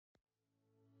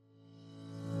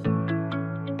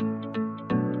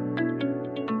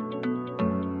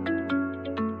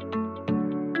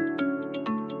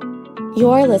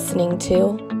You're listening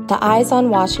to the Eyes on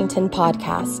Washington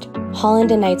podcast, Holland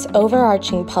and Knight's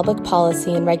overarching public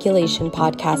policy and regulation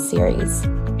podcast series.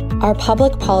 Our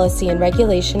public policy and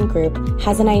regulation group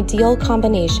has an ideal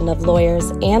combination of lawyers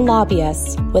and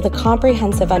lobbyists with a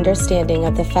comprehensive understanding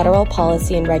of the federal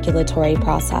policy and regulatory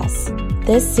process.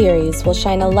 This series will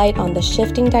shine a light on the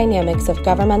shifting dynamics of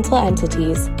governmental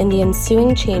entities and the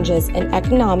ensuing changes in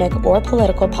economic or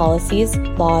political policies,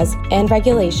 laws, and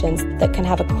regulations that can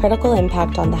have a critical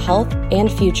impact on the health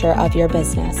and future of your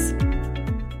business.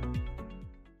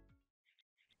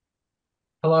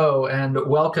 Hello, and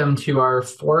welcome to our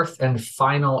fourth and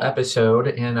final episode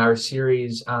in our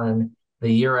series on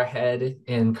the year ahead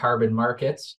in carbon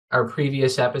markets. Our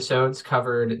previous episodes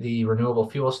covered the renewable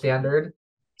fuel standard,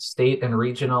 state and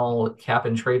regional cap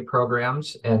and trade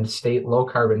programs, and state low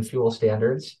carbon fuel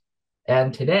standards.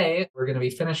 And today we're going to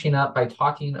be finishing up by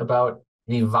talking about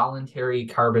the voluntary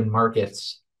carbon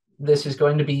markets. This is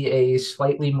going to be a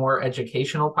slightly more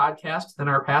educational podcast than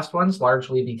our past ones,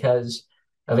 largely because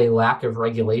of a lack of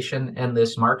regulation in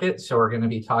this market. So we're going to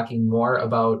be talking more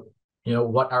about,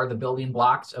 what are the building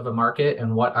blocks of a market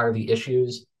and what are the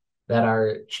issues that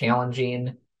are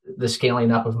challenging the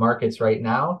scaling up of markets right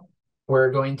now.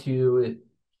 We're going to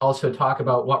also talk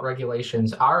about what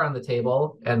regulations are on the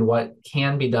table and what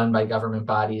can be done by government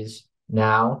bodies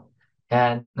now.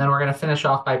 And then we're going to finish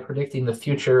off by predicting the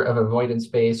future of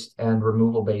avoidance-based and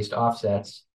removal-based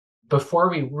offsets. Before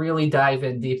we really dive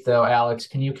in deep, though, Alex,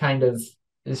 can you kind of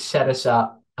set us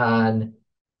up on,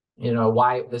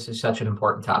 why this is such an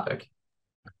important topic?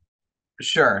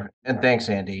 Sure. And thanks,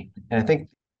 Andy. And I think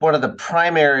one of the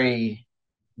primary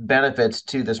benefits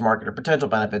to this market, or potential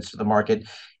benefits to the market,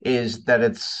 is that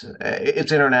it's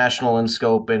international in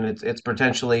scope, and it's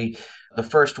potentially the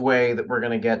first way that we're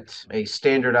going to get a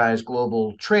standardized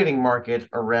global trading market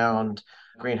around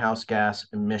greenhouse gas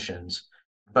emissions.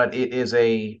 But it is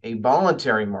a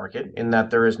voluntary market in that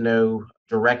there is no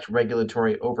direct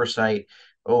regulatory oversight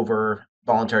over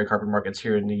voluntary carbon markets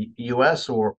here in the US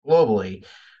or globally.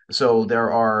 So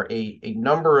there are a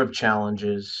number of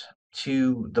challenges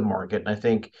to the market. And I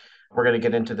think we're going to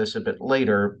get into this a bit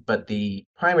later, but the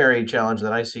primary challenge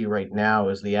that I see right now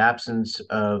is the absence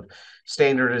of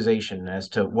standardization as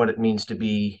to what it means to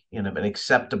be an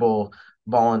acceptable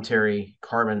voluntary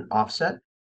carbon offset.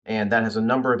 And that has a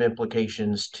number of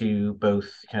implications to both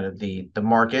kind of the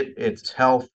market, its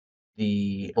health,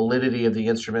 the validity of the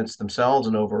instruments themselves,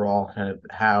 and overall kind of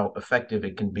how effective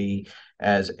it can be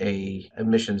as a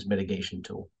emissions mitigation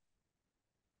tool.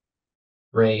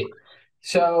 Great.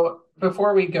 So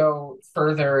before we go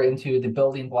further into the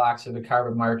building blocks of the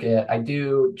carbon market, I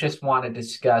do just want to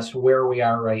discuss where we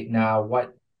are right now,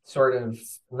 what sort of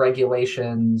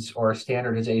regulations or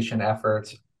standardization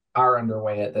efforts are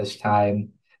underway at this time.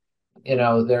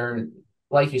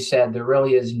 Like you said, there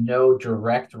really is no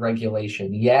direct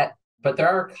regulation yet, but there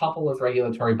are a couple of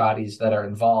regulatory bodies that are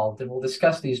involved, and we'll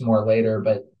discuss these more later.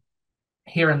 But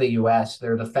here in the US,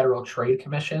 they're the Federal Trade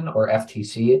Commission, or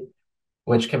FTC,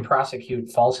 which can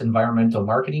prosecute false environmental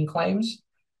marketing claims,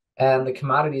 and the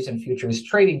Commodities and Futures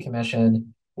Trading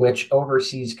Commission, which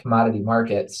oversees commodity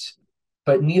markets.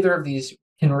 But neither of these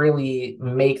can really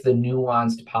make the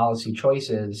nuanced policy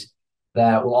choices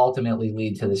that will ultimately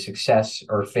lead to the success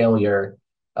or failure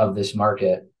of this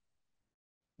market.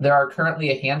 There are currently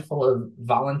a handful of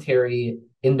voluntary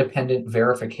independent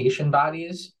verification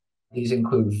bodies. These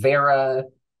include VERA,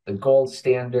 the Gold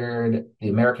Standard, the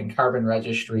American Carbon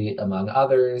Registry, among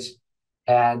others.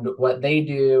 And what they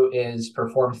do is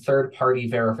perform third-party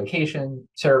verification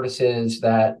services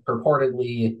that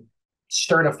purportedly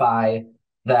certify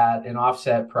that an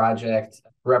offset project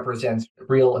represents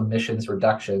real emissions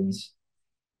reductions.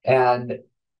 And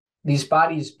these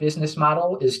bodies' business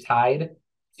model is tied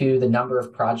to the number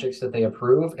of projects that they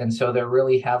approve. And so there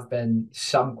really have been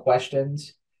some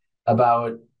questions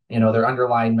about, their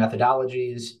underlying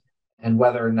methodologies and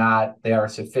whether or not they are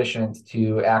sufficient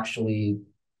to actually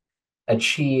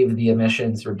achieve the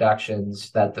emissions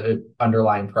reductions that the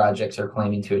underlying projects are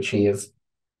claiming to achieve.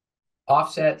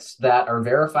 Offsets that are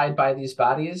verified by these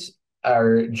bodies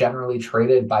are generally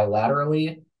traded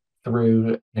bilaterally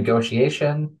through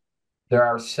negotiation. There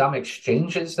are some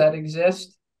exchanges that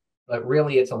exist, but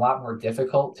really it's a lot more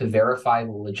difficult to verify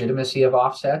the legitimacy of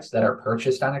offsets that are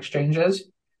purchased on exchanges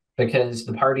because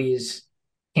the parties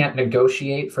can't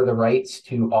negotiate for the rights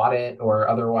to audit or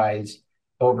otherwise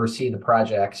oversee the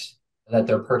projects that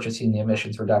they're purchasing the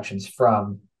emissions reductions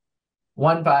from.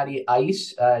 One body,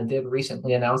 ICE, did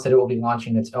recently announce that it will be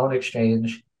launching its own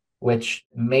exchange, which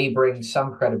may bring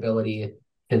some credibility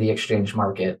to the exchange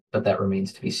market, but that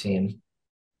remains to be seen.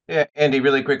 Yeah, Andy,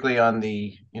 really quickly on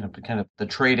the, kind of the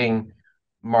trading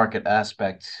market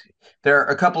aspect. There are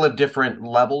a couple of different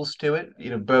levels to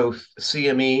it. Both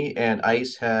CME and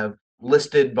ICE have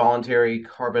listed voluntary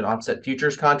carbon offset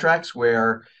futures contracts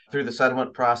where through the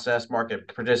settlement process,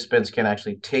 market participants can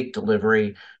actually take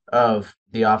delivery of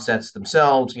the offsets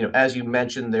themselves. As you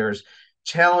mentioned, there's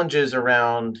challenges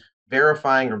around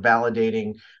verifying or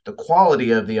validating the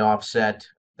quality of the offset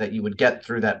that you would get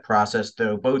through that process,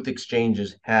 though both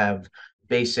exchanges have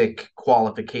basic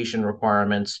qualification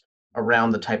requirements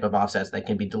around the type of offsets that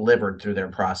can be delivered through their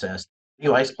process.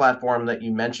 The ICE platform that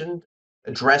you mentioned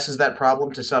addresses that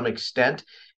problem to some extent.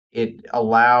 It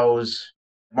allows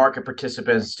market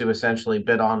participants to essentially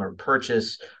bid on or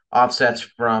purchase offsets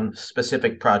from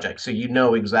specific projects. So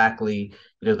exactly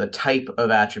the type of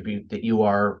attribute that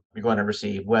you're going to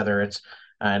receive, whether it's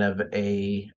kind of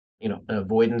an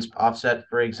avoidance offset,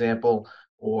 for example,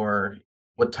 or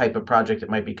what type of project it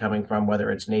might be coming from,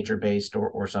 whether it's nature-based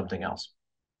or something else.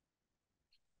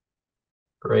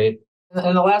 Great.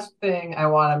 And the last thing I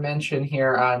want to mention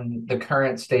here on the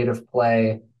current state of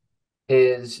play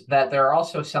is that there are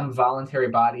also some voluntary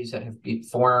bodies that have been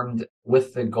formed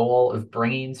with the goal of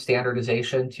bringing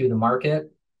standardization to the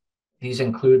market. These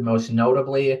include most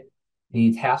notably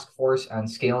the Task Force on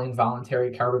Scaling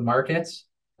Voluntary Carbon Markets.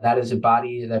 That is a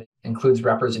body that includes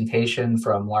representation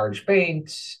from large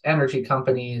banks, energy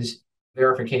companies,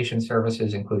 verification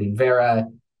services, including Vera,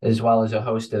 as well as a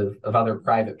host of other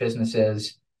private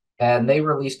businesses. And they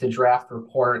released a draft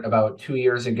report about 2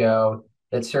 years ago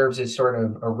that serves as sort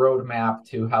of a roadmap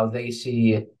to how they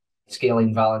see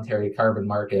scaling voluntary carbon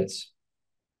markets.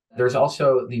 There's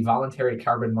also the Voluntary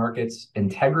Carbon Markets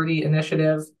Integrity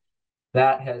Initiative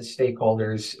that has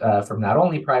stakeholders from not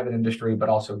only private industry, but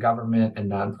also government and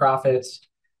nonprofits.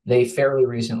 They fairly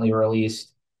recently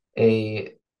released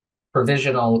a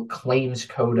provisional claims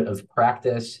code of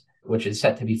practice, which is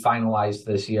set to be finalized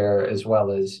this year, as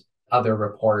well as other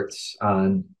reports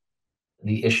on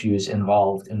the issues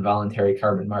involved in voluntary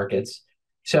carbon markets.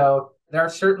 So there are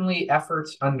certainly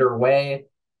efforts underway,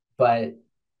 but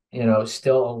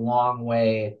still a long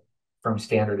way from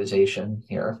standardization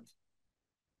here.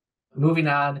 Moving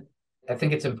on, I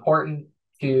think it's important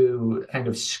to kind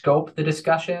of scope the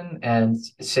discussion and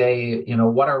say,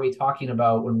 what are we talking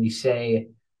about when we say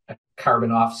a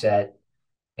carbon offset,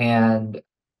 and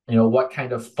what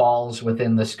kind of falls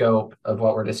within the scope of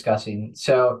what we're discussing.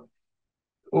 So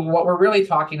what we're really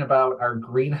talking about are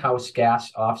greenhouse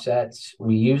gas offsets.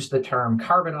 We use the term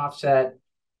carbon offset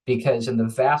because in the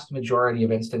vast majority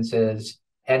of instances,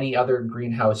 any other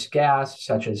greenhouse gas,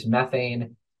 such as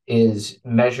methane, is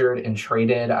measured and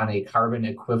traded on a carbon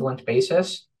equivalent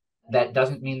basis. That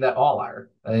doesn't mean that all are.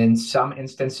 In some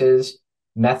instances,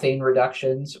 methane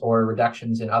reductions or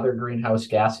reductions in other greenhouse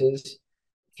gases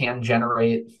can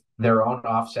generate their own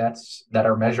offsets that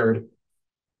are measured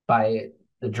by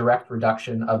the direct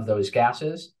reduction of those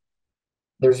gases.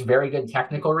 There's very good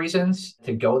technical reasons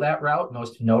to go that route,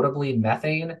 most notably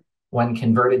methane, when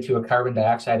converted to a carbon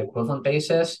dioxide equivalent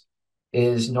basis,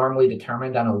 is normally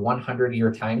determined on a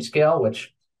 100-year timescale,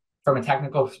 which from a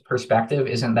technical perspective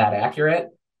isn't that accurate.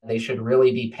 They should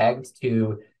really be pegged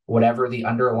to whatever the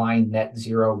underlying net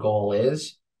zero goal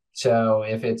is. So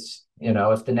if it's,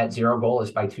 if the net zero goal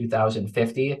is by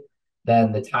 2050,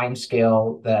 then the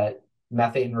timescale that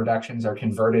methane reductions are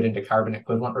converted into carbon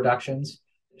equivalent reductions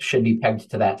should be pegged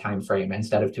to that time frame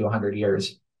instead of to 100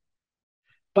 years.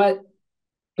 But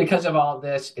because of all of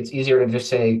this, it's easier to just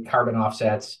say carbon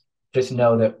offsets. Just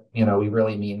know that, we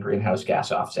really mean greenhouse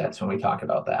gas offsets when we talk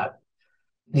about that.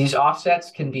 These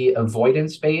offsets can be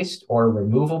avoidance-based or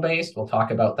removal-based. We'll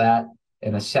talk about that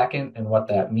in a second and what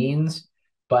that means.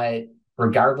 But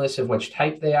regardless of which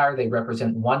type they are, they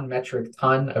represent 1 metric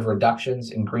ton of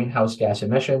reductions in greenhouse gas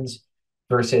emissions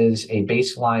versus a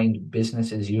baseline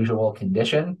business as usual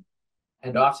condition.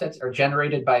 And offsets are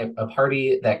generated by a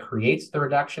party that creates the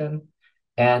reduction,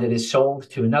 and it is sold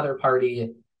to another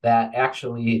party that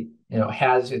actually,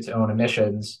 has its own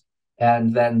emissions.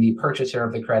 And then the purchaser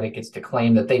of the credit gets to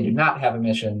claim that they do not have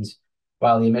emissions,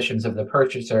 while the emissions of the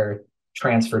purchaser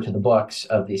transfer to the books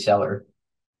of the seller.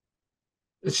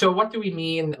 So what do we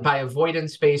mean by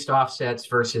avoidance-based offsets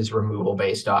versus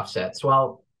removal-based offsets?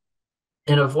 Well,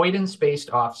 an avoidance-based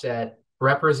offset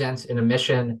represents an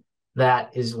emission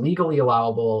that is legally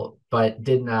allowable but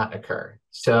did not occur.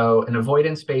 So an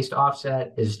avoidance-based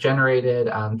offset is generated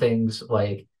on things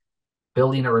like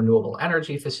building a renewable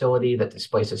energy facility that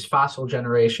displaces fossil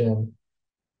generation,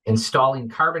 installing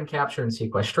carbon capture and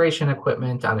sequestration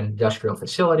equipment on an industrial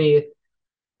facility,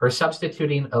 or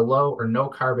substituting a low or no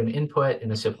carbon input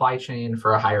in a supply chain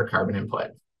for a higher carbon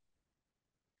input.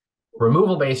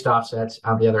 Removal-based offsets,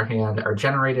 on the other hand, are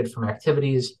generated from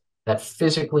activities that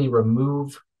physically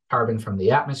remove carbon from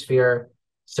the atmosphere.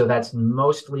 So that's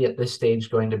mostly at this stage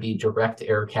going to be direct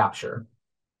air capture.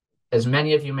 As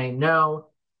many of you may know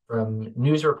from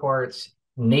news reports,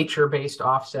 nature-based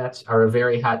offsets are a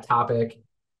very hot topic.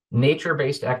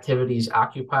 Nature-based activities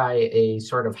occupy a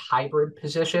sort of hybrid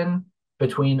position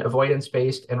between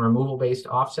avoidance-based and removal-based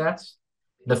offsets.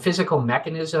 The physical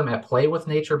mechanism at play with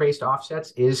nature-based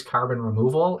offsets is carbon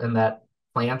removal, in that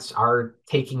plants are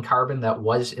taking carbon that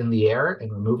was in the air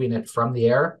and removing it from the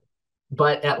air.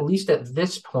 But at least at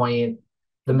this point,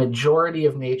 the majority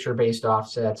of nature-based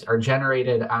offsets are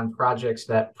generated on projects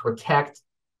that protect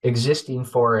existing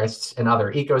forests and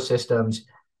other ecosystems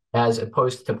as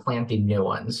opposed to planting new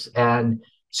ones. And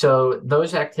so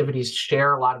those activities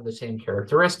share a lot of the same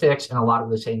characteristics and a lot of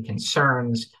the same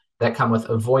concerns that come with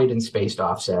avoidance-based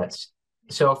offsets.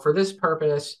 So for this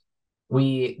purpose,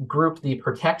 we group the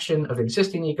protection of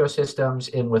existing ecosystems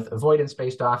in with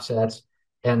avoidance-based offsets,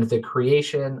 and the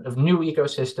creation of new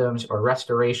ecosystems or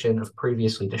restoration of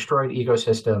previously destroyed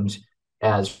ecosystems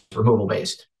as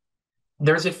removal-based.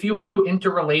 There's a few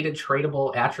interrelated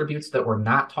tradable attributes that we're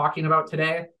not talking about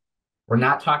today. We're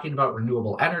not talking about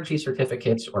renewable energy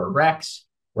certificates or RECs.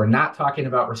 We're not talking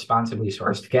about responsibly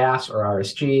sourced gas or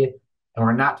RSG. And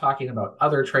we're not talking about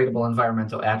other tradable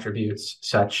environmental attributes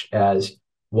such as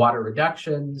water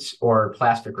reductions or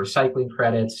plastic recycling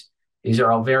credits. These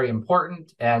are all very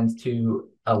important and to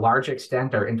a large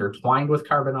extent are intertwined with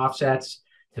carbon offsets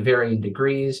to varying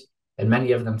degrees, and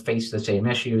many of them face the same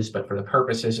issues. But for the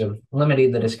purposes of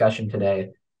limiting the discussion today,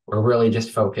 we're really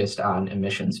just focused on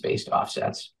emissions-based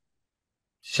offsets.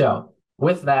 So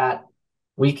with that,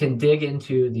 we can dig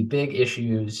into the big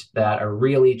issues that are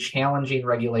really challenging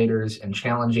regulators and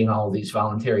challenging all of these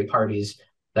voluntary parties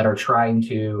that are trying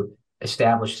to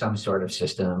establish some sort of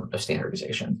system of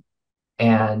standardization.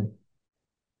 And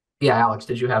yeah, Alex,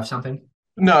 did you have something?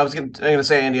 No, I was going to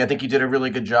say, Andy, I think you did a really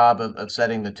good job of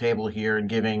setting the table here and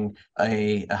giving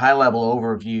a high-level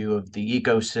overview of the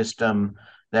ecosystem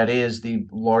that is the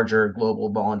larger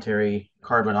global voluntary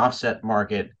carbon offset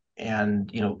market. And,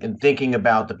 in thinking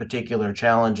about the particular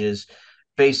challenges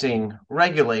facing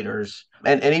regulators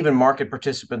and even market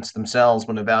participants themselves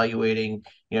when evaluating,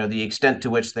 the extent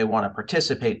to which they want to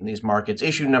participate in these markets,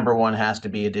 issue number one has to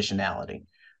be additionality,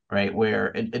 right?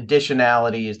 Where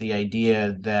additionality is the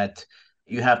idea that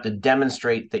you have to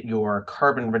demonstrate that your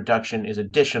carbon reduction is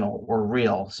additional or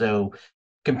real. So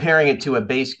comparing it to a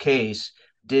base case,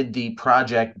 did the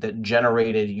project that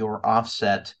generated your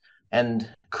offset and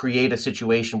create a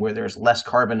situation where there's less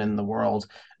carbon in the world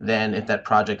than if that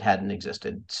project hadn't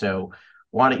existed? So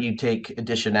why don't you take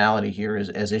additionality here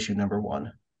as issue number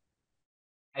one?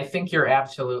 I think you're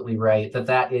absolutely right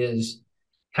that is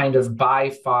kind of by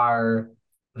far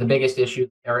the biggest issue,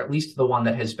 or at least the one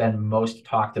that has been most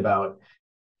talked about.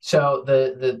 So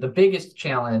the biggest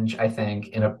challenge, I think,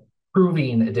 in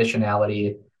proving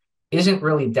additionality isn't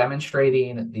really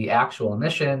demonstrating the actual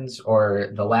emissions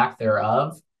or the lack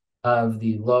thereof of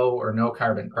the low or no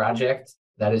carbon project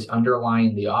that is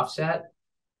underlying the offset.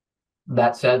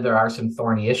 That said, there are some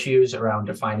thorny issues around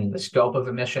defining the scope of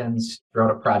emissions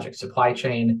throughout a project supply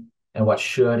chain and what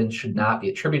should and should not be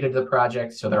attributed to the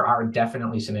project. So there are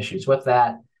definitely some issues with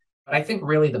that. But I think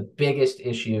really the biggest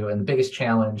issue and the biggest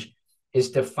challenge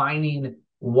is defining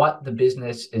what the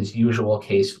business as usual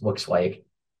case looks like.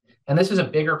 And this is a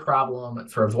bigger problem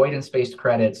for avoidance-based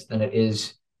credits than it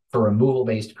is for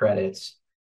removal-based credits.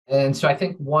 And so I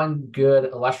think one good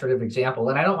illustrative example,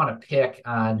 and I don't want to pick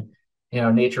on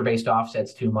nature-based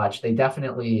offsets too much. They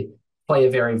definitely play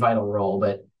a very vital role,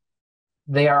 but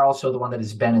they are also the one that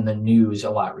has been in the news a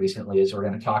lot recently, as we're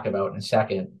going to talk about in a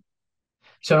second.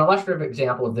 So an illustrative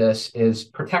example of this is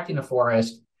protecting a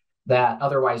forest that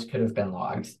otherwise could have been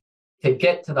logged. To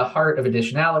get to the heart of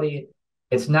additionality,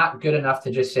 it's not good enough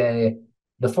to just say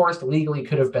the forest legally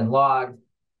could have been logged,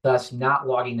 thus not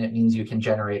logging it means you can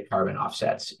generate carbon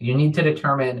offsets. You need to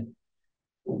determine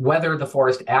whether the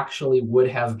forest actually would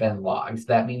have been logged.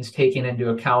 That means taking into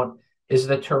account, is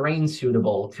the terrain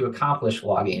suitable to accomplish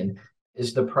logging?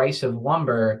 Is the price of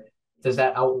lumber, does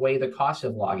that outweigh the cost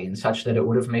of logging such that it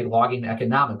would have made logging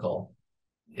economical?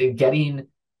 Getting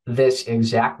this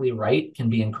exactly right can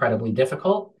be incredibly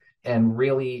difficult and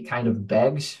really kind of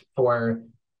begs for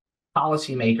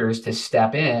policymakers to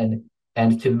step in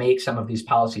and to make some of these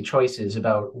policy choices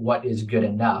about what is good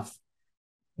enough.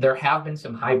 There have been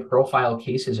some high-profile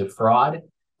cases of fraud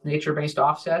nature-based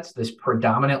offsets. This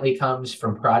predominantly comes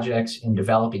from projects in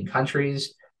developing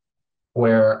countries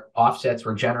where offsets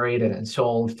were generated and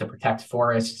sold to protect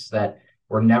forests that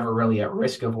were never really at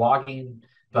risk of logging.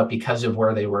 but because of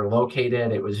where they were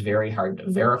located, it was very hard to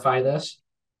verify this.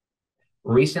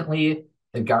 Recently,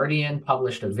 The Guardian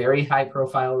published a very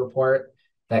high-profile report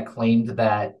that claimed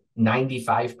that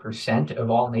 95% of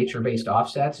all nature-based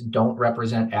offsets don't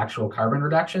represent actual carbon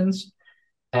reductions.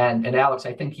 And Alex,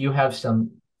 I think you have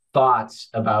some thoughts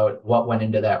about what went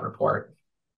into that report.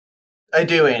 I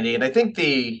do, Andy. And I think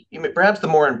perhaps the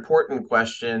more important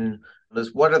question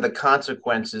is what are the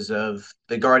consequences of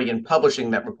the Guardian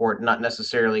publishing that report, not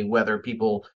necessarily whether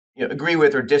people agree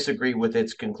with or disagree with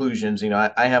its conclusions.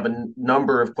 I have a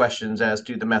number of questions as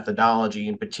to the methodology,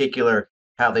 in particular,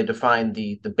 how they defined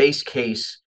the base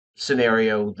case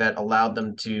scenario that allowed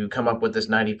them to come up with this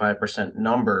 95%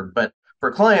 number. But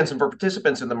for clients and for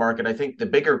participants in the market, I think the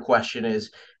bigger question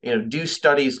is, do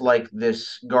studies like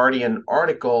this Guardian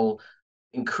article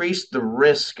increase the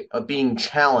risk of being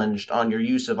challenged on your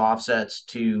use of offsets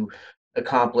to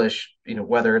accomplish,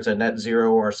 whether it's a net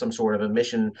zero or some sort of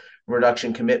emission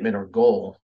reduction commitment or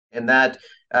goal? And that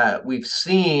we've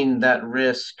seen that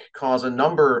risk cause a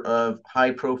number of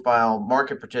high profile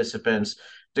market participants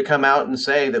to come out and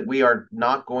say that we are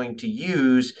not going to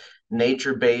use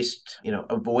nature-based,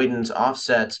 avoidance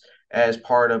offsets as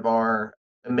part of our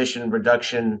emission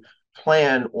reduction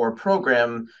plan or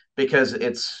program because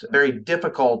it's very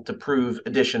difficult to prove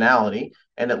additionality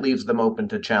and it leaves them open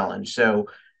to challenge. So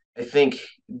I think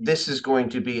this is going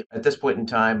to be, at this point in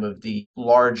time of the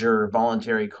larger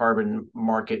voluntary carbon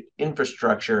market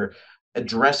infrastructure,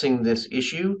 addressing this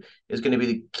issue is going to be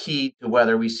the key to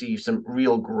whether we see some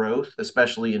real growth,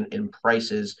 especially in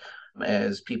prices,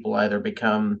 as people either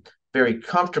become very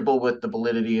comfortable with the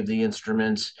validity of the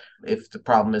instruments if the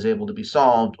problem is able to be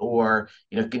solved, or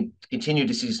continue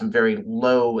to see some very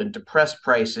low and depressed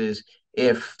prices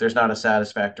if there's not a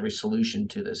satisfactory solution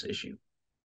to this issue.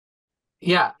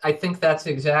 Yeah, I think that's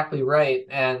exactly right.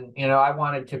 And, I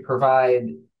wanted to provide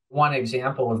one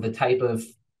example of the type of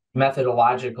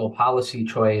methodological policy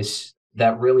choice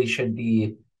that really should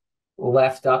be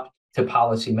left up to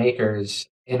policymakers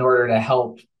in order to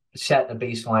help set a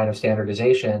baseline of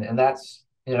standardization. And that's,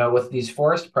 with these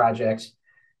forest projects,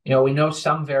 we know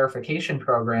some verification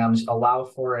programs allow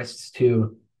forests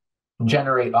to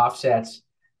generate offsets,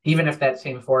 even if that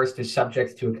same forest is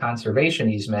subject to a conservation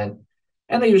easement.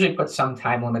 And they usually put some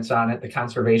time limits on it. The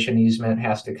conservation easement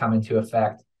has to come into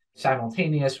effect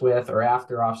simultaneous with or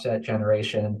after offset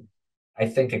generation. I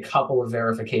think a couple of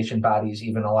verification bodies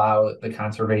even allow the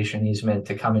conservation easement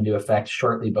to come into effect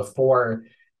shortly before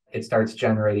it starts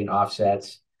generating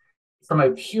offsets. From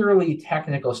a purely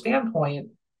technical standpoint,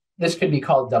 this could be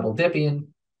called double dipping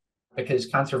because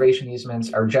conservation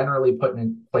easements are generally put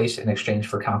in place in exchange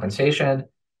for compensation.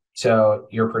 So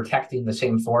you're protecting the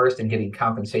same forest and getting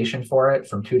compensation for it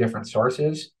from two different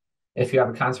sources if you have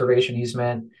a conservation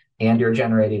easement and you're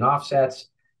generating offsets.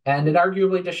 And it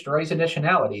arguably destroys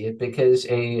additionality because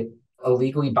a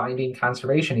legally binding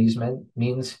conservation easement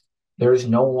means there is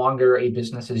no longer a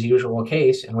business as usual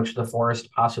case in which the forest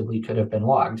possibly could have been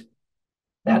logged.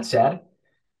 That said,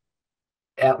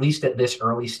 at least at this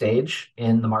early stage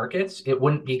in the markets, it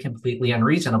wouldn't be completely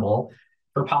unreasonable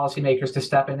for policymakers to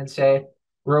step in and say,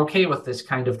 we're okay with this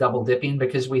kind of double dipping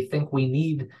because we think we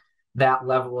need that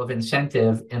level of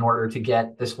incentive in order to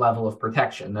get this level of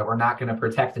protection, that we're not going to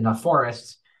protect enough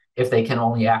forests if they can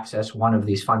only access one of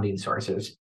these funding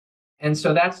sources. And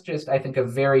so that's just, I think, a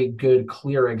very good,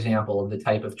 clear example of the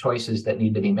type of choices that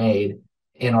need to be made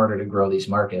in order to grow these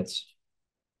markets.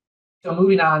 So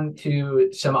moving on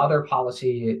to some other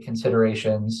policy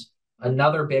considerations,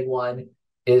 another big one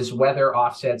is whether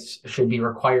offsets should be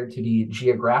required to be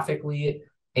geographically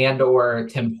and or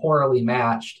temporally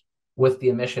matched with the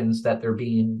emissions that they're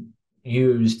being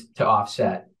used to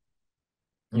offset.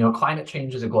 Climate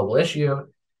change is a global issue.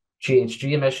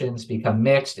 GHG emissions become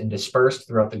mixed and dispersed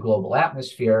throughout the global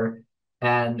atmosphere.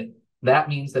 And that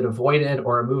means that avoided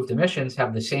or removed emissions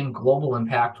have the same global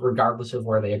impact regardless of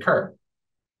where they occur.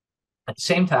 At the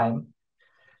same time,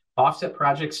 offset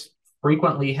projects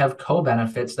frequently have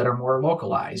co-benefits that are more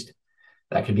localized.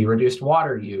 That could be reduced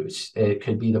water use. It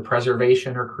could be the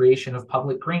preservation or creation of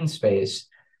public green space.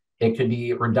 It could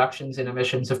be reductions in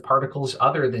emissions of particles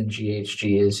other than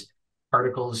GHGs,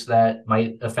 particles that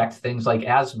might affect things like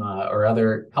asthma or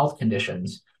other health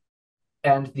conditions.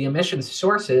 And the emissions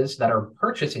sources that are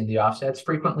purchasing the offsets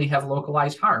frequently have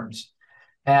localized harms.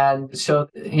 And so,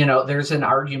 there's an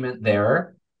argument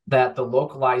there that the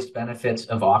localized benefits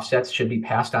of offsets should be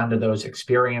passed on to those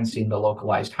experiencing the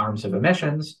localized harms of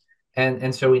emissions.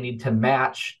 And so we need to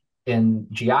match in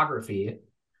geography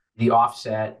the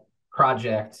offset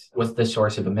project with the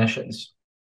source of emissions.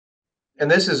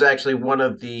 And this is actually one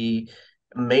of the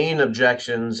main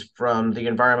objections from the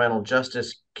environmental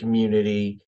justice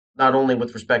community, not only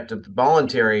with respect to the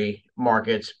voluntary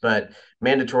markets, but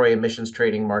mandatory emissions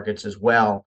trading markets as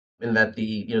well, in that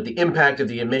the impact of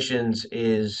the emissions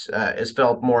is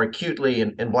felt more acutely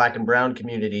in Black and Brown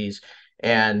communities,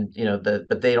 and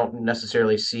but they don't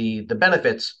necessarily see the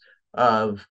benefits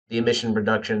of the emission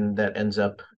reduction that ends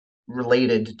up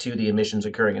related to the emissions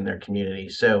occurring in their community.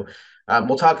 So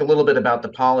we'll talk a little bit about the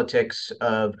politics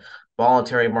of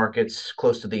voluntary markets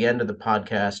close to the end of the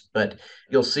podcast, but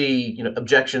you'll see,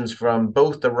 objections from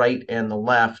both the right and the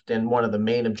left. And one of the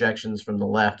main objections from the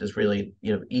left is really,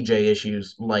 EJ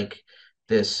issues like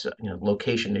this,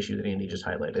 location issue that Andy just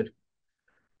highlighted.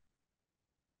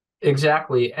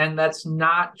 Exactly. And that's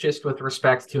not just with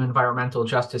respect to environmental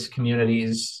justice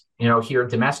communities, here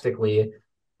domestically,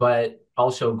 but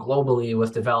also globally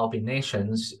with developing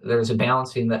nations. There's a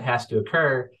balancing that has to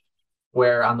occur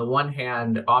where, on the one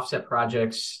hand, offset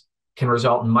projects can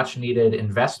result in much needed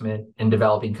investment in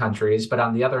developing countries. But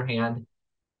on the other hand,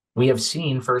 we have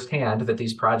seen firsthand that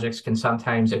these projects can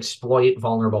sometimes exploit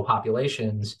vulnerable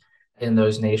populations in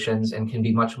those nations and can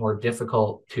be much more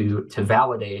difficult to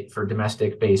validate for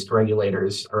domestic-based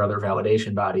regulators or other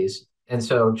validation bodies. And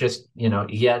so just,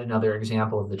 yet another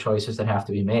example of the choices that have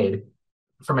to be made.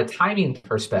 From a timing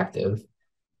perspective,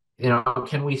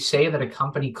 can we say that a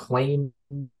company claimed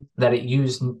that it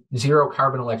used zero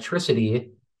carbon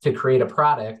electricity to create a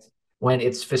product when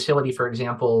its facility, for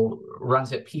example,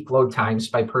 runs at peak load times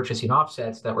by purchasing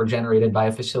offsets that were generated by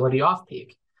a facility off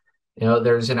peak?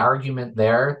 There's an argument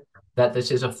there that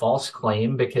this is a false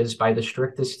claim because by the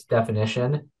strictest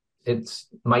definition, it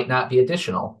might not be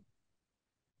additional.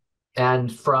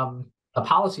 And from a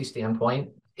policy standpoint,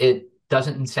 it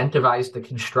doesn't incentivize the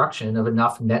construction of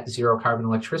enough net zero carbon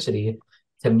electricity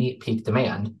to meet peak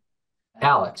demand.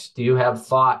 Alex, do you have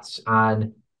thoughts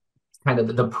on kind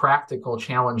of the practical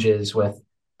challenges with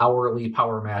hourly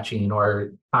power matching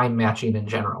or time matching in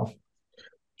general?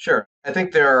 Sure. I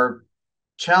think there are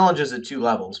challenges at two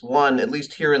levels. One, at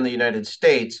least here in the United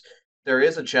States, there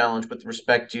is a challenge with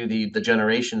respect to the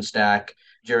generation stack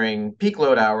during peak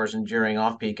load hours and during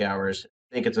off-peak hours.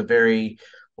 I think it's a very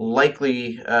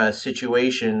likely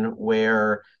situation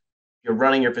where you're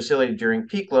running your facility during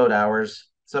peak load hours.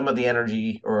 Some of the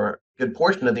energy or a good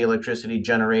portion of the electricity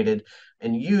generated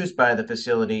and used by the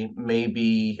facility may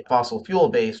be fossil fuel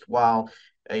based, while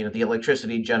the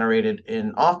electricity generated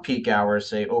in off-peak hours,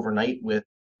 say overnight, with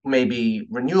maybe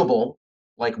renewable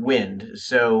like wind.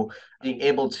 So being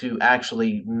able to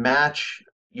actually match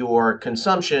your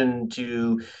consumption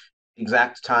to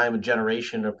exact time and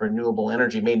generation of renewable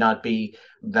energy may not be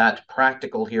that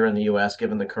practical here in the US,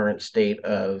 given the current state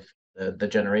of the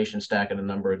generation stack in a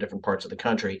number of different parts of the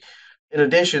country. In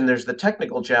addition, there's the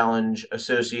technical challenge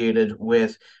associated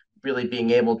with really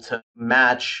being able to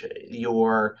match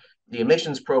the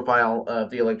emissions profile of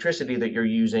the electricity that you're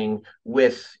using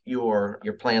with your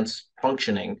plant's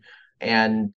functioning.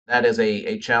 And that is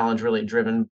a challenge really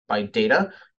driven by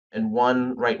data. And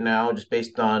one right now, just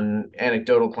based on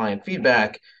anecdotal client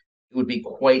feedback, it would be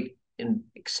quite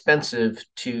expensive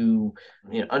to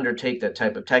undertake that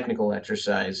type of technical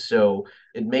exercise. So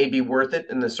it may be worth it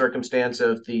in the circumstance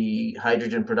of the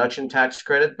hydrogen production tax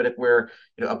credit. But if we're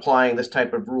applying this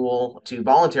type of rule to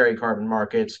voluntary carbon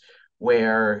markets,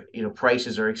 where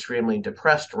prices are extremely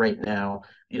depressed right now,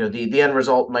 the end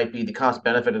result might be the cost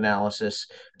benefit analysis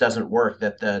doesn't work,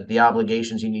 that the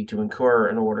obligations you need to incur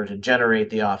in order to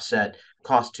generate the offset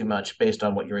cost too much based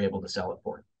on what you're able to sell it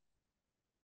for.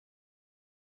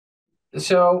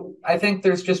 So I think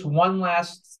there's just one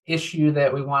last issue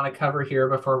that we want to cover here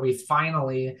before we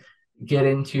finally get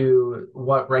into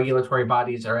what regulatory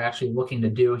bodies are actually looking to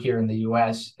do here in the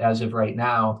US as of right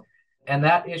now. And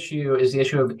that issue is the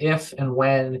issue of if and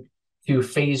when to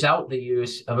phase out the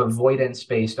use of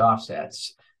avoidance-based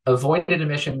offsets. Avoided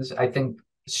emissions, I think,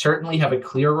 certainly have a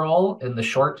clear role in the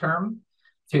short term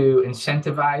to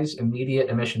incentivize immediate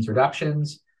emissions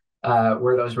reductions,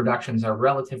 where those reductions are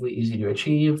relatively easy to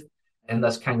achieve, and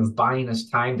thus kind of buying us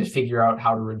time to figure out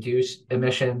how to reduce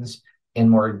emissions in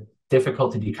more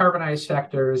difficult to decarbonize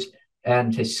sectors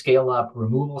and to scale up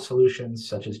removal solutions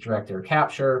such as direct air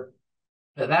capture.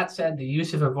 That said, the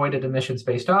use of avoided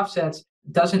emissions-based offsets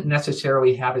doesn't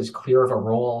necessarily have as clear of a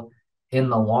role in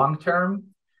the long term.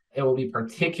 It will be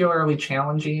particularly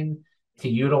challenging to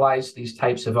utilize these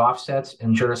types of offsets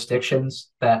in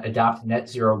jurisdictions that adopt net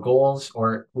zero goals,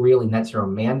 or really net zero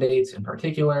mandates in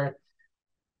particular.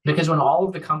 Because when all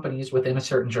of the companies within a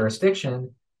certain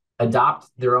jurisdiction adopt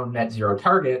their own net zero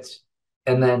targets,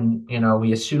 And then,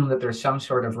 we assume that there's some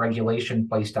sort of regulation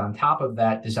placed on top of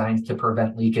that designed to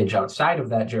prevent leakage outside of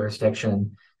that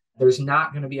jurisdiction. There's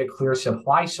not going to be a clear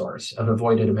supply source of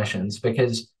avoided emissions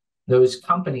because those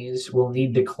companies will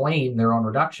need to claim their own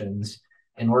reductions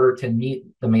in order to meet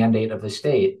the mandate of the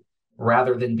state,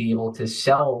 rather than be able to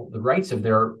sell the rights of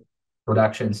their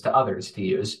reductions to others to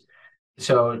use.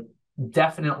 So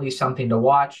definitely something to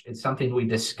watch. It's something we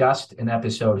discussed in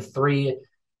episode 3.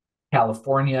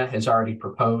 California has already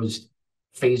proposed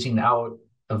phasing out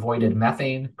avoided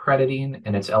methane crediting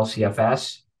in its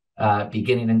LCFS,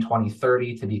 beginning in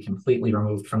 2030 to be completely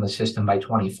removed from the system by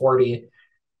 2040.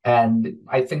 And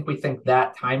we think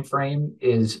that time frame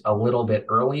is a little bit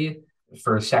early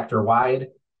for sector-wide,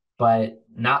 but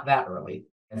not that early.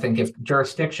 I think if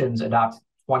jurisdictions adopt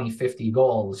 2050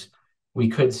 goals, we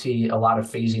could see a lot of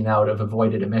phasing out of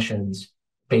avoided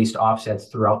emissions-based offsets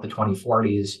throughout the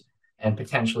 2040s, and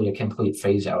potentially a complete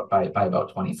phase out by about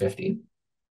 2050.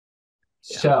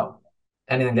 Yeah. So,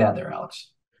 anything to add there,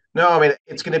 Alex? No, I mean,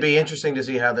 it's going to be interesting to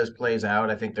see how this plays out.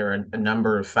 I think there are a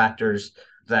number of factors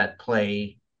that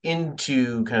play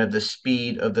into kind of the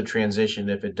speed of the transition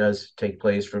if it does take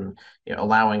place from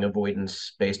allowing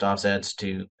avoidance-based offsets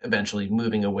to eventually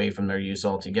moving away from their use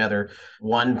altogether.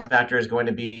 One factor is going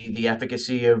to be the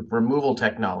efficacy of removal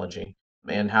technology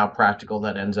and how practical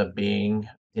that ends up being.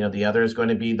 The other is going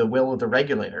to be the will of the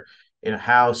regulator.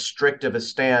 How strict of a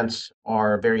stance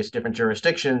are various different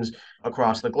jurisdictions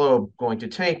across the globe going to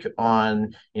take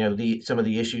on, some of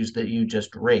the issues that you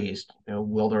just raised?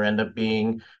 Will there end up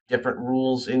being different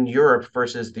rules in Europe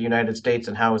versus the United States,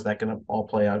 and how is that going to all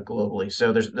play out globally?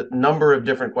 So there's a number of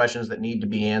different questions that need to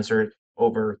be answered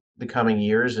over the coming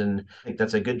years, and I think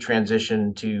that's a good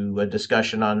transition to a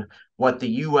discussion on what the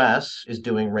U.S. is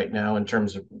doing right now in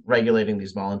terms of regulating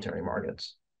these voluntary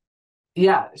markets.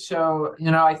 Yeah, so,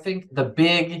 I think the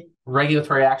big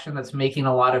regulatory action that's making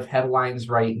a lot of headlines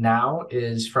right now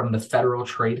is from the Federal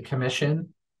Trade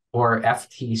Commission, or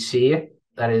FTC,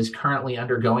 that is currently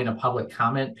undergoing a public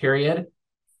comment period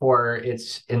for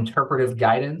its interpretive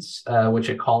guidance, which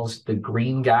it calls the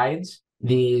Green Guides.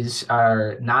 These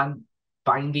are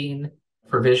non-binding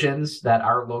provisions that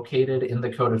are located in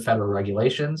the Code of Federal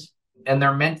Regulations, and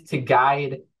they're meant to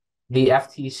guide the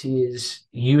FTC's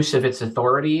use of its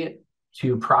authority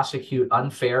to prosecute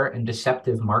unfair and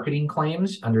deceptive marketing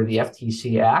claims under the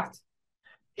FTC Act.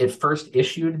 It first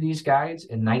issued these guides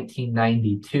in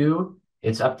 1992.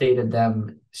 It's updated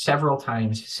them several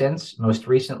times since, most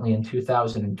recently in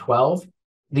 2012.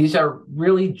 These are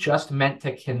really just meant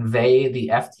to convey the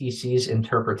FTC's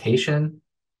interpretation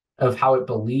of how it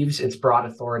believes its broad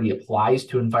authority applies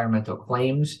to environmental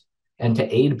claims and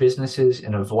to aid businesses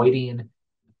in avoiding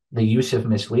the use of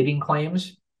misleading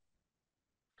claims.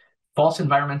 False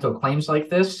environmental claims like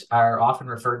this are often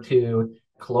referred to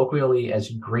colloquially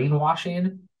as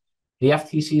greenwashing. The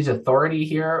FTC's authority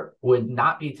here would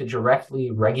not be to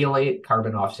directly regulate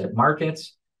carbon offset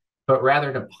markets, but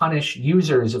rather to punish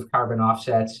users of carbon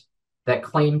offsets that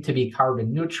claim to be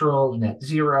carbon neutral, net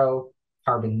zero,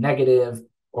 carbon negative,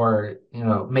 or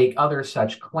make other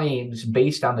such claims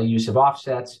based on the use of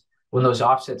offsets when those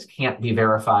offsets can't be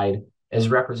verified as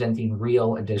representing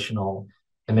real additional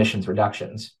emissions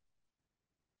reductions.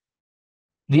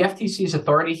 The FTC's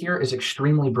authority here is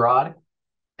extremely broad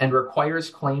and requires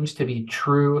claims to be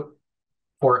true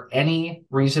for any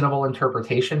reasonable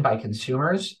interpretation by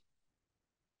consumers.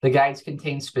 The guides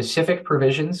contain specific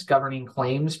provisions governing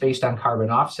claims based on carbon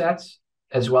offsets,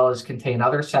 as well as contain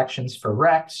other sections for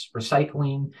RECs,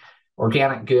 recycling,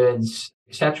 organic goods,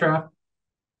 etc.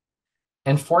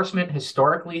 Enforcement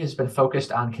historically has been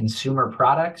focused on consumer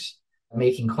products,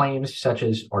 making claims such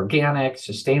as organic,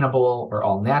 sustainable, or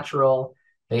all natural.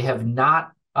 They have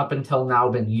not, up until now,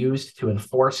 been used to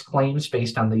enforce claims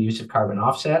based on the use of carbon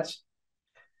offsets.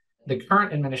 The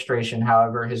current administration,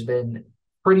 however, has been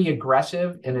pretty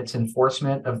aggressive in its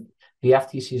enforcement of the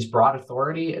FTC's broad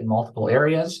authority in multiple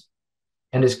areas,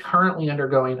 and is currently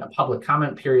undergoing a public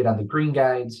comment period on the Green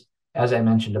Guides, as I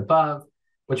mentioned above,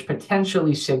 which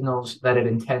potentially signals that it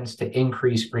intends to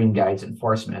increase Green Guides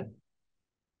enforcement.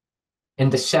 In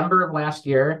December of last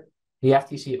year, the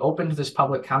FTC opened this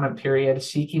public comment period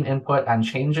seeking input on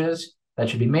changes that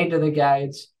should be made to the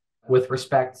guides with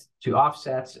respect to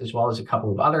offsets, as well as a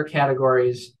couple of other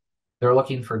categories. They're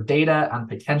looking for data on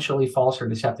potentially false or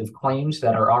deceptive claims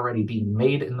that are already being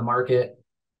made in the market.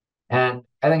 And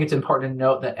I think it's important to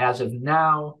note that as of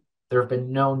now, there have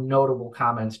been no notable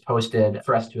comments posted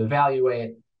for us to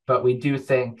evaluate, but we do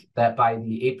think that by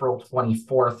the April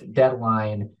 24th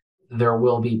deadline, there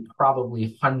will be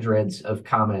probably hundreds of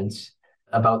comments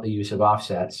about the use of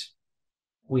offsets.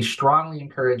 we strongly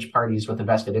encourage parties with a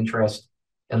vested interest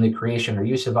in the creation or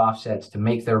use of offsets to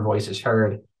make their voices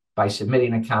heard by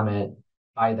submitting a comment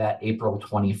by that April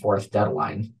 24th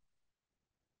deadline.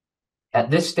 At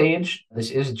this stage,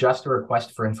 this is just a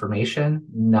request for information,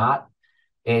 not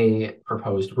a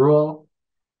proposed rule.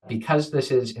 Because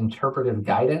this is interpretive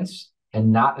guidance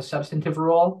and not a substantive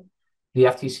rule, the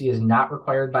FTC is not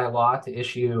required by law to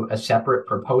issue a separate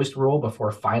proposed rule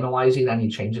before finalizing any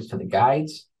changes to the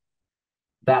guides.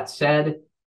 That said,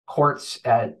 courts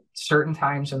at certain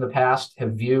times in the past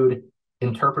have viewed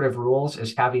interpretive rules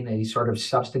as having a sort of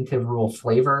substantive rule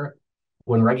flavor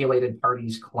when regulated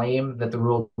parties claim that the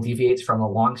rule deviates from a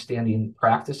longstanding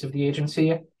practice of the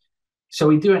agency. So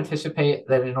we do anticipate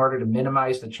that in order to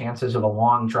minimize the chances of a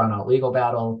long, drawn-out legal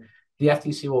battle, the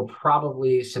FTC will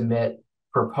probably submit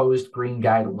proposed green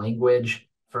guide language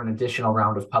for an additional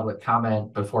round of public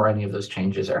comment before any of those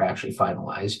changes are actually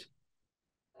finalized.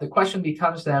 The question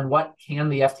becomes then, what can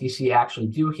the FTC actually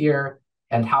do here,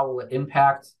 and how will it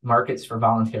impact markets for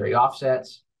voluntary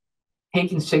offsets?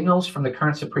 Taking signals from the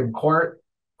current Supreme Court,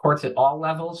 courts at all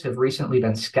levels have recently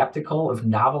been skeptical of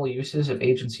novel uses of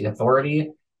agency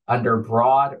authority under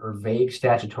broad or vague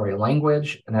statutory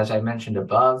language. And as I mentioned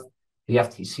above, the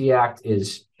FTC Act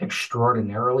is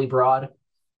extraordinarily broad.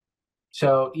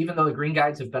 So even though the green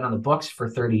guides have been on the books for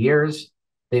 30 years,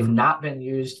 they've not been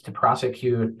used to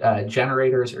prosecute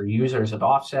generators or users of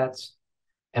offsets.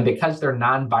 And because they're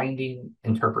non-binding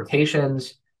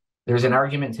interpretations, there's an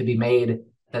argument to be made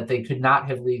that they could not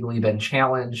have legally been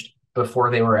challenged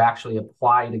before they were actually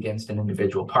applied against an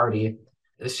individual party.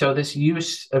 So this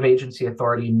use of agency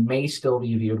authority may still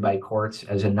be viewed by courts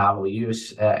as a novel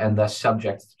use and thus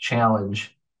subject to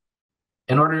challenge.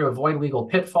 In order to avoid legal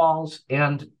pitfalls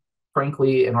and,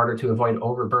 frankly, in order to avoid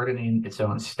overburdening its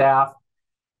own staff,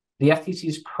 the FTC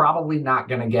is probably not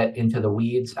going to get into the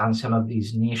weeds on some of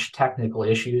these niche technical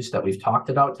issues that we've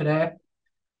talked about today.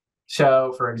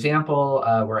 So, for example,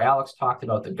 where Alex talked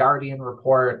about the Guardian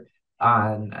report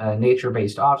on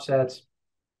nature-based offsets,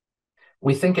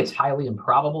 we think it's highly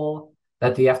improbable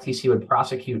that the FTC would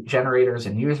prosecute generators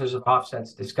and users of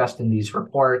offsets discussed in these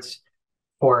reports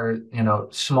for,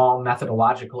 small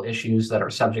methodological issues that are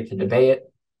subject to debate.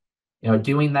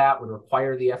 Doing that would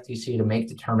require the FTC to make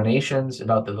determinations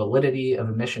about the validity of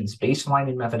emissions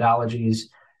baselining methodologies,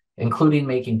 including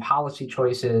making policy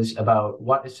choices about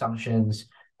what assumptions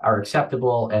are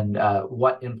acceptable and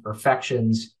what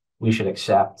imperfections we should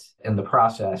accept in the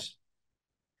process.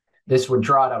 This would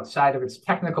draw it outside of its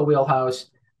technical wheelhouse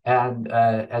and,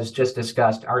 as just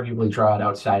discussed, arguably draw it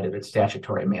outside of its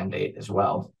statutory mandate as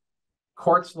well.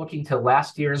 Courts looking to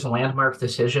last year's landmark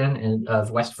decision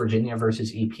of West Virginia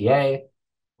versus EPA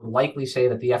would likely say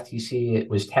that the FTC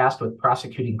was tasked with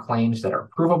prosecuting claims that are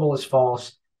provable as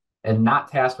false and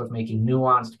not tasked with making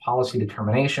nuanced policy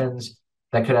determinations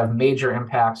that could have major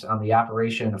impacts on the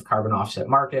operation of carbon offset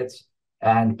markets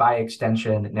and, by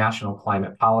extension, national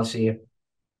climate policy.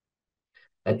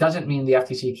 That doesn't mean the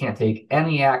FTC can't take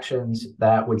any actions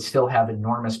that would still have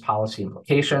enormous policy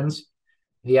implications.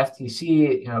 The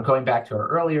FTC, going back to our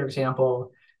earlier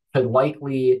example, could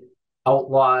likely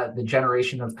outlaw the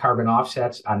generation of carbon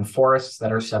offsets on forests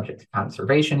that are subject to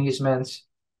conservation easements.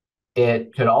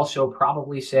 It could also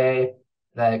probably say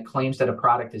that claims that a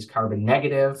product is carbon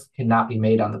negative cannot be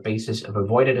made on the basis of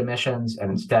avoided emissions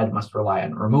and instead must rely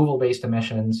on removal-based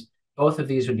emissions. Both of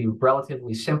these would be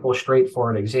relatively simple,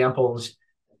 straightforward examples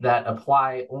that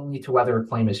apply only to whether a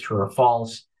claim is true or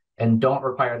false and don't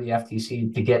require the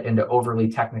FTC to get into overly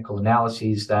technical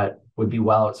analyses that would be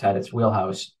well outside its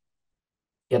wheelhouse.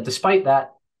 Yet despite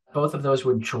that, both of those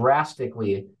would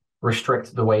drastically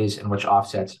restrict the ways in which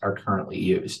offsets are currently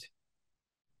used.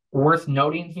 Worth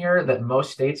noting here that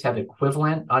most states have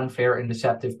equivalent unfair and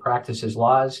deceptive practices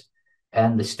laws,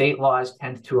 and the state laws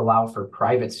tend to allow for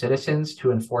private citizens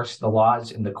to enforce the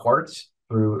laws in the courts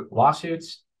through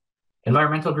lawsuits.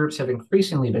 Environmental groups have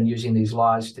increasingly been using these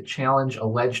laws to challenge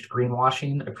alleged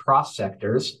greenwashing across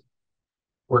sectors.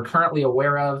 We're currently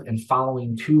aware of and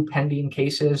following 2 pending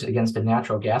cases against a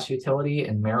natural gas utility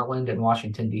in Maryland and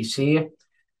Washington, D.C.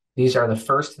 These are the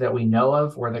first that we know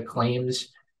of where the claims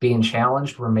being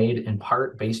challenged were made in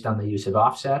part based on the use of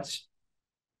offsets.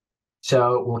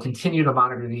 So we'll continue to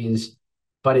monitor these,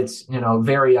 but it's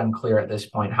very unclear at this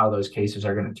point how those cases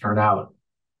are going to turn out.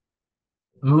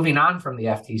 Moving on from the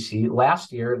FTC,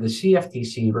 last year, the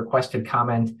CFTC requested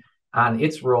comment on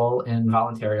its role in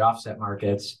voluntary offset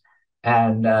markets.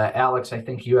 And Alex, I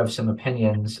think you have some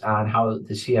opinions on how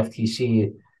the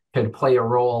CFTC could play a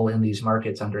role in these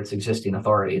markets under its existing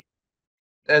authority.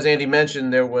 as Andy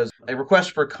mentioned, there was a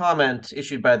request for comment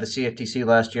issued by the CFTC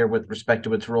last year with respect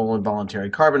to its role in voluntary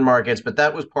carbon markets, but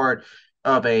that was part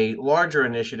of a larger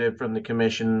initiative from the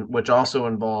commission, which also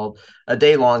involved a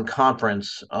day-long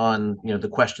conference on the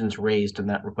questions raised in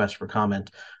that request for comment,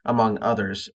 among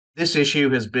others. This issue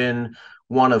has been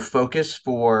one of focus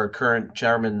for current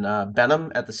Chairman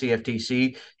Benham at the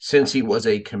CFTC since he was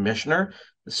a commissioner.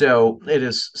 So it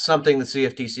is something the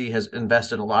CFTC has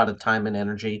invested a lot of time and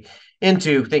energy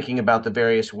into thinking about the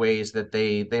various ways that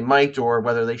they might or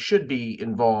whether they should be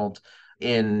involved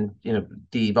in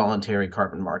the voluntary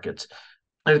carbon markets.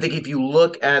 I think if you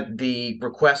look at the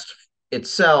request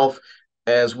itself,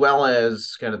 as well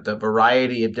as kind of the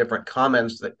variety of different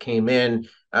comments that came in,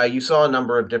 you saw a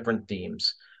number of different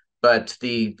themes. But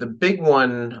the big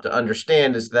one to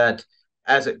understand is that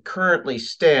as it currently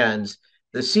stands,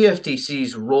 the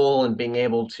CFTC's role in being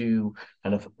able to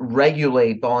kind of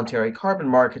regulate voluntary carbon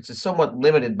markets is somewhat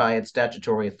limited by its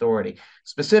statutory authority.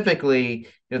 Specifically,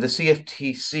 the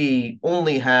CFTC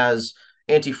only has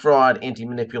anti-fraud,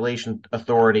 anti-manipulation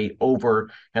authority over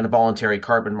kind of voluntary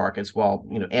carbon markets while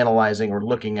analyzing or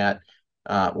looking at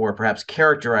or perhaps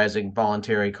characterizing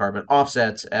voluntary carbon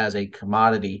offsets as a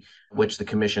commodity, which the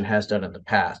commission has done in the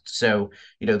past. So,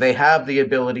 they have the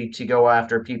ability to go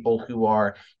after people who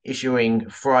are issuing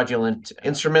fraudulent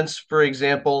instruments, for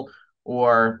example,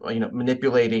 or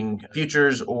manipulating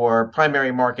futures or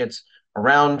primary markets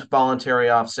around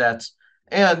voluntary offsets,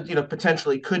 and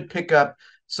potentially could pick up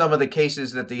some of the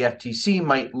cases that the FTC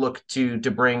might look to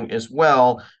bring as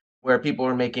well, where people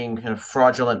are making kind of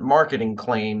fraudulent marketing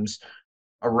claims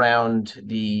around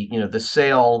the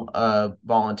sale of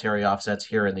voluntary offsets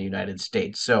here in the United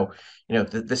States. So,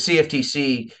 the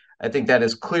CFTC, I think that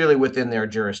is clearly within their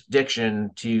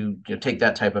jurisdiction to take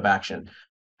that type of action.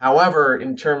 However,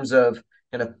 in terms of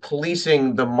kind of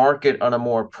policing the market on a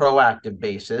more proactive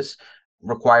basis,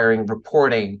 requiring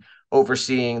reporting,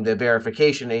 overseeing the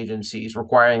verification agencies,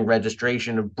 requiring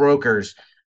registration of brokers,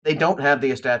 they don't have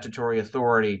the statutory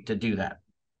authority to do that.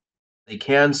 They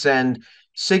can send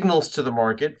signals to the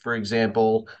market. For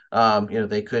example,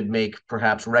 they could make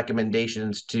perhaps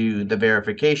recommendations to the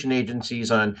verification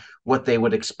agencies on what they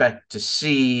would expect to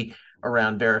see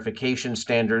around verification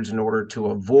standards in order to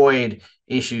avoid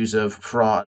issues of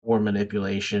fraud or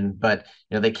manipulation. But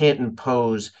they can't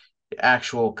impose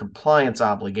actual compliance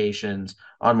obligations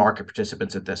on market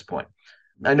participants at this point.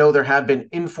 I know there have been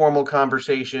informal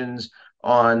conversations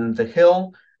on the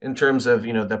Hill in terms of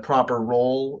the proper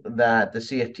role that the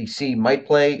CFTC might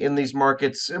play in these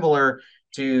markets, similar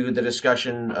to the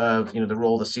discussion of the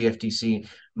role the CFTC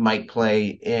might play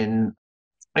in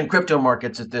crypto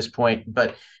markets at this point.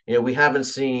 But we haven't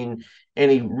seen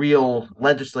any real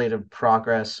legislative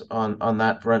progress on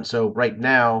that front. So right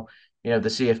now, the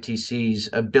CFTC's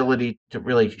ability to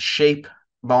really shape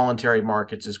voluntary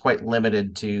markets is quite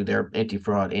limited to their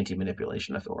anti-fraud,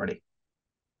 anti-manipulation authority.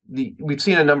 We've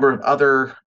seen a number of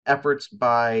other efforts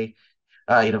by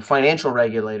financial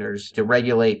regulators to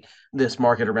regulate this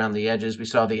market around the edges. We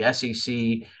saw the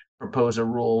SEC propose a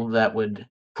rule that would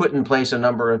put in place a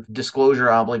number of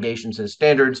disclosure obligations and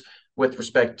standards with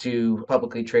respect to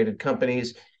publicly traded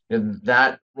companies.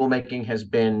 That rulemaking has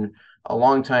been a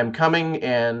long time coming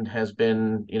and has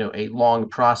been a long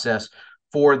process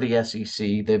for the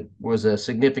SEC. There was a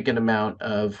significant amount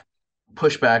of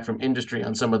pushback from industry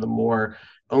on some of the more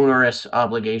onerous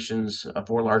obligations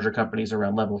for larger companies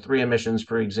around level 3 emissions,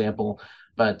 for example.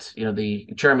 But the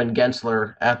Chairman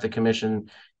Gensler at the commission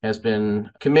has been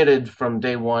committed from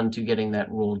day one to getting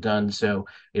that rule done. So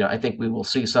I think we will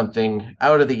see something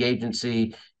out of the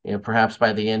agency, perhaps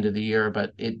by the end of the year,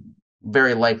 but it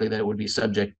very likely that it would be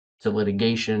subject to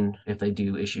litigation if they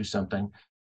do issue something.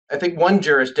 I think one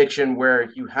jurisdiction where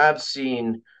you have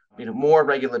seen more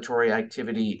regulatory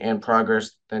activity and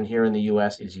progress than here in the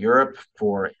US is Europe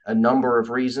for a number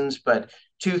of reasons. But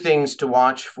two things to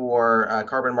watch for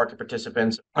carbon market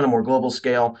participants on a more global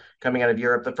scale coming out of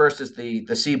Europe. The first is the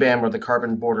CBAM, or the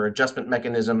Carbon Border Adjustment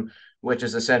Mechanism, which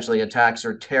is essentially a tax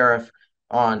or tariff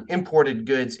on imported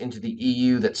goods into the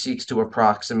EU that seeks to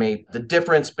approximate the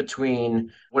difference between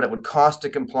what it would cost to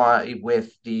comply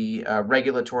with the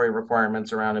regulatory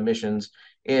requirements around emissions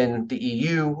in the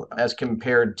EU as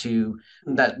compared to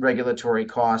that regulatory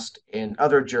cost in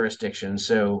other jurisdictions.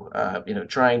 So,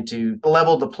 trying to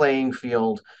level the playing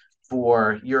field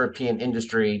for European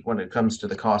industry when it comes to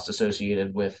the cost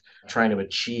associated with trying to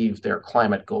achieve their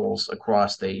climate goals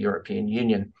across the European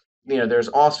Union. There's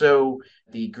also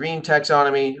the green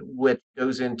taxonomy, which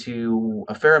goes into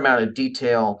a fair amount of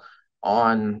detail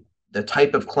on the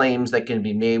type of claims that can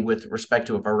be made with respect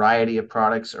to a variety of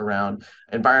products around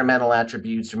environmental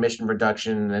attributes, emission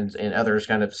reduction, and others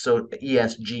kind of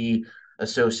ESG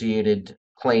associated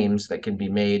claims that can be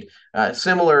made.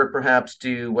 Similar perhaps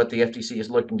to what the FTC is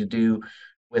looking to do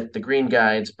with the green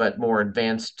guides, but more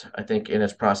advanced, I think, in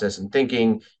its process and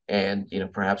thinking, and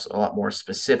perhaps a lot more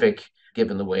specific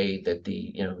given the way that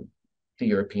the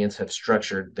Europeans have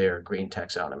structured their green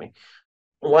taxonomy.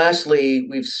 Lastly,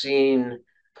 we've seen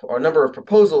a number of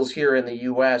proposals here in the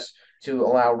US to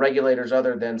allow regulators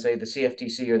other than, say, the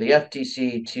CFTC or the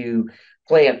FTC to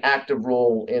play an active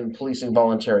role in policing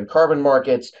voluntary carbon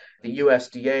markets. The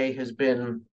USDA has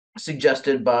been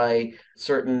suggested by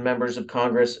certain members of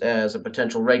Congress as a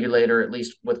potential regulator, at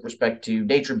least with respect to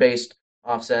nature-based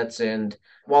offsets. And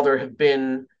while there have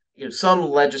been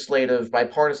some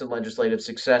bipartisan legislative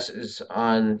successes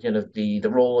on the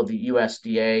role of the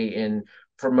USDA in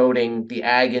promoting the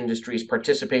ag industry's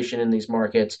participation in these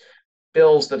markets,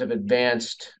 bills that have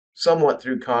advanced somewhat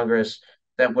through Congress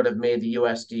that would have made the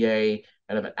USDA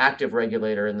kind of an active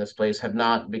regulator in this place have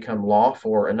not become law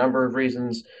for a number of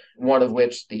reasons. One of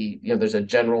which there's a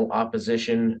general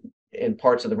opposition in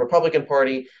parts of the Republican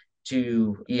Party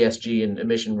to ESG and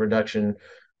emission reduction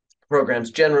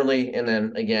programs generally. And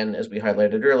then again, as we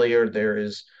highlighted earlier, there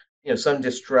is some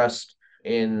distrust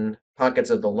in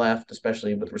pockets of the left,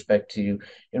 especially with respect to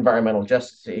environmental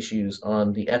justice issues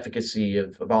on the efficacy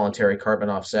of voluntary carbon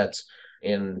offsets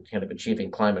in kind of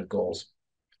achieving climate goals.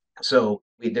 So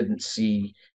we didn't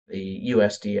see the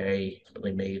USDA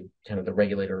really made kind of the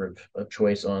regulator of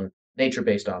choice on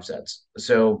nature-based offsets.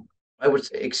 So I would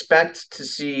expect to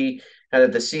see kind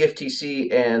of the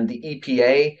CFTC and the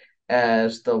EPA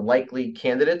as the likely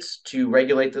candidates to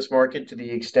regulate this market to the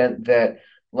extent that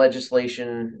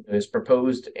legislation is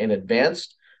proposed and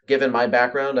advanced. Given my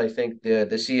background, I think the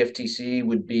CFTC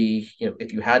would be,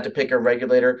 if you had to pick a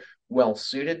regulator, well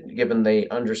suited, given they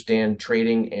understand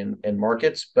trading and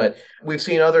markets. But we've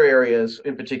seen other areas,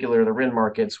 in particular the RIN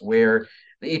markets, where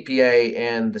the EPA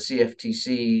and the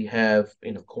CFTC have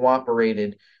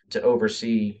cooperated to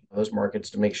oversee those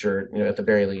markets to make sure, at the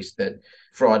very least, that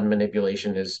fraud and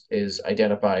manipulation is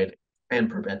identified and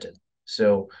prevented.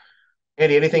 So,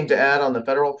 Andy, anything to add on the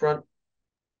federal front?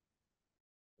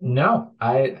 No,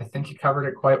 I think you covered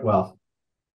it quite well.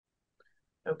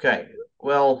 Okay.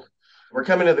 Well, we're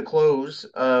coming to the close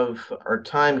of our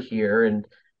time here, and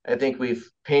I think we've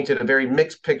painted a very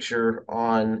mixed picture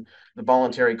on the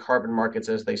voluntary carbon markets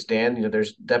as they stand.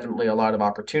 There's definitely a lot of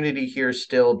opportunity here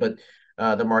still, but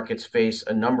the markets face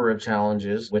a number of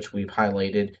challenges, which we've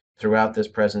highlighted throughout this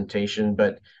presentation.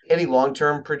 But any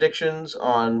long-term predictions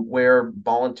on where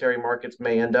voluntary markets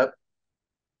may end up?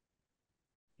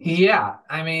 Yeah,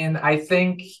 I mean, I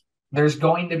think there's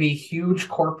going to be huge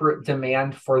corporate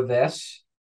demand for this.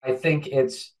 I think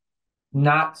it's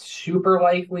not super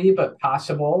likely, but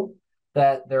possible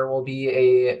that there will be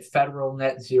a federal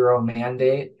net zero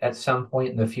mandate at some point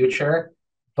in the future,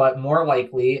 but more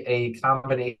likely a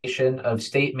combination of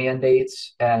state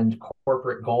mandates and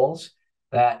corporate goals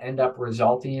that end up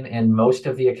resulting in most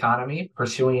of the economy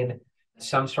pursuing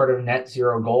some sort of net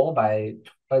zero goal by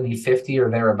 2050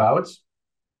 or thereabouts.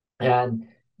 And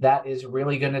that is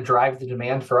really going to drive the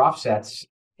demand for offsets,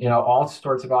 all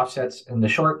sorts of offsets in the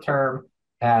short term,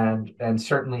 and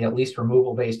certainly at least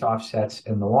removal-based offsets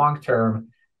in the long term.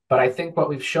 But I think what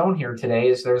we've shown here today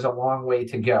is there's a long way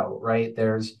to go, right?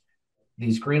 There's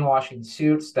these greenwashing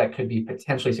suits that could be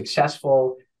potentially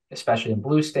successful, especially in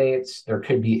blue states. There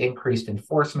could be increased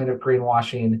enforcement of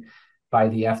greenwashing by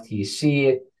the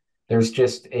FTC. There's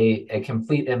just a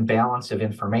complete imbalance of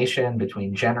information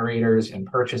between generators and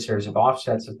purchasers of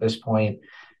offsets at this point.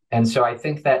 And so I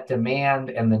think that demand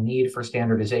and the need for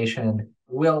standardization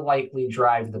will likely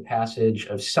drive the passage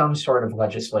of some sort of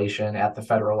legislation at the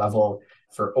federal level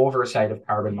for oversight of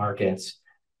carbon markets.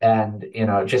 And,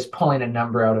 just pulling a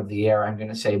number out of the air, I'm going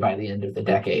to say by the end of the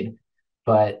decade.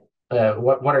 But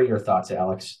what are your thoughts,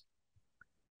 Alex?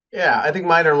 Yeah, I think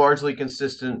mine are largely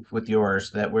consistent with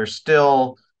yours, that we're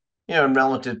still, in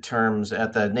relative terms,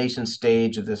 at the nascent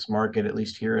stage of this market, at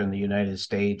least here in the United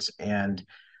States. And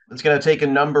it's going to take a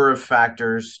number of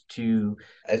factors to,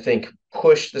 I think,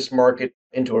 push this market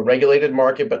into a regulated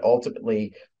market. But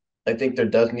ultimately, I think there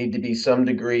does need to be some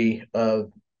degree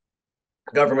of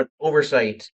government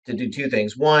oversight to do two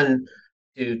things. One,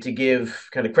 to give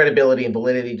kind of credibility and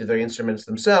validity to their instruments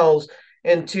themselves,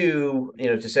 and two,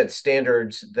 to set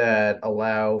standards that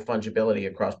allow fungibility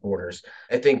across borders.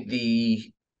 I think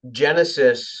the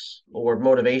genesis or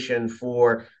motivation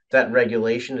for that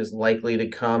regulation is likely to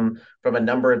come from a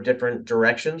number of different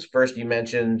directions. First, you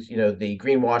mentioned, the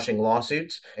greenwashing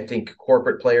lawsuits. I think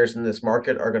corporate players in this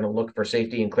market are going to look for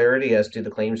safety and clarity as to the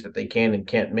claims that they can and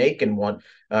can't make, and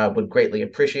would greatly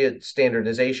appreciate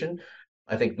standardization.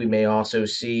 I think we may also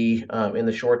see in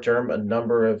the short term a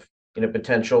number of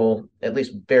potential, at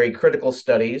least very critical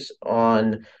studies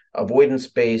on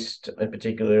avoidance-based and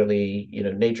particularly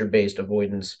nature-based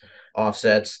avoidance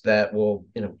offsets that will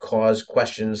cause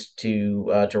questions to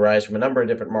rise from a number of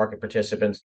different market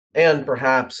participants, and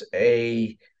perhaps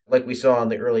like we saw in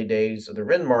the early days of the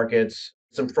RIN markets,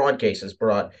 some fraud cases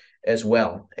brought as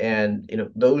well. And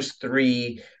those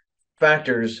three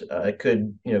factors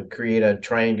could create a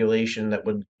triangulation that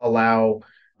would allow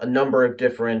a number of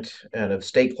different kind of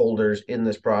stakeholders in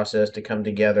this process to come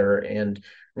together and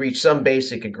reach some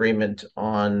basic agreement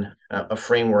on a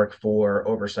framework for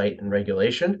oversight and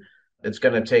regulation. It's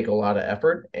going to take a lot of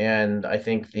effort, and I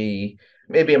think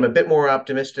maybe I'm a bit more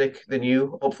optimistic than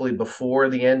you, hopefully before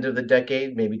the end of the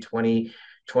decade, maybe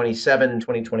 2027,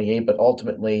 2028, but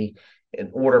ultimately, in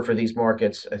order for these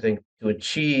markets, I think, to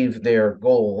achieve their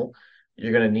goal,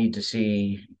 you're going to need to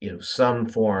see some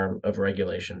form of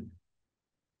regulation.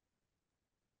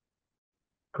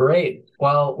 Great.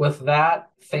 Well, with that,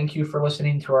 thank you for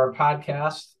listening to our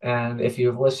podcast. And if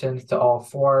you've listened to all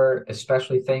four,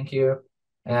 especially thank you.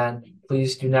 And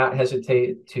please do not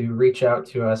hesitate to reach out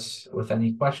to us with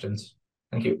any questions.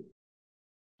 Thank you.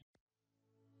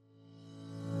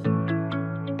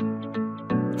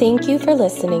 Thank you for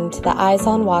listening to the Eyes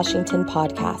on Washington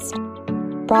podcast,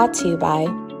 brought to you by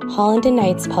Holland &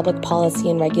 Knight's Public Policy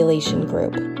and Regulation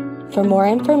Group. For more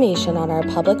information on our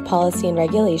Public Policy and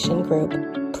Regulation Group,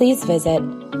 please visit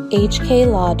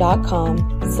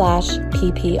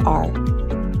hklaw.com/ppr.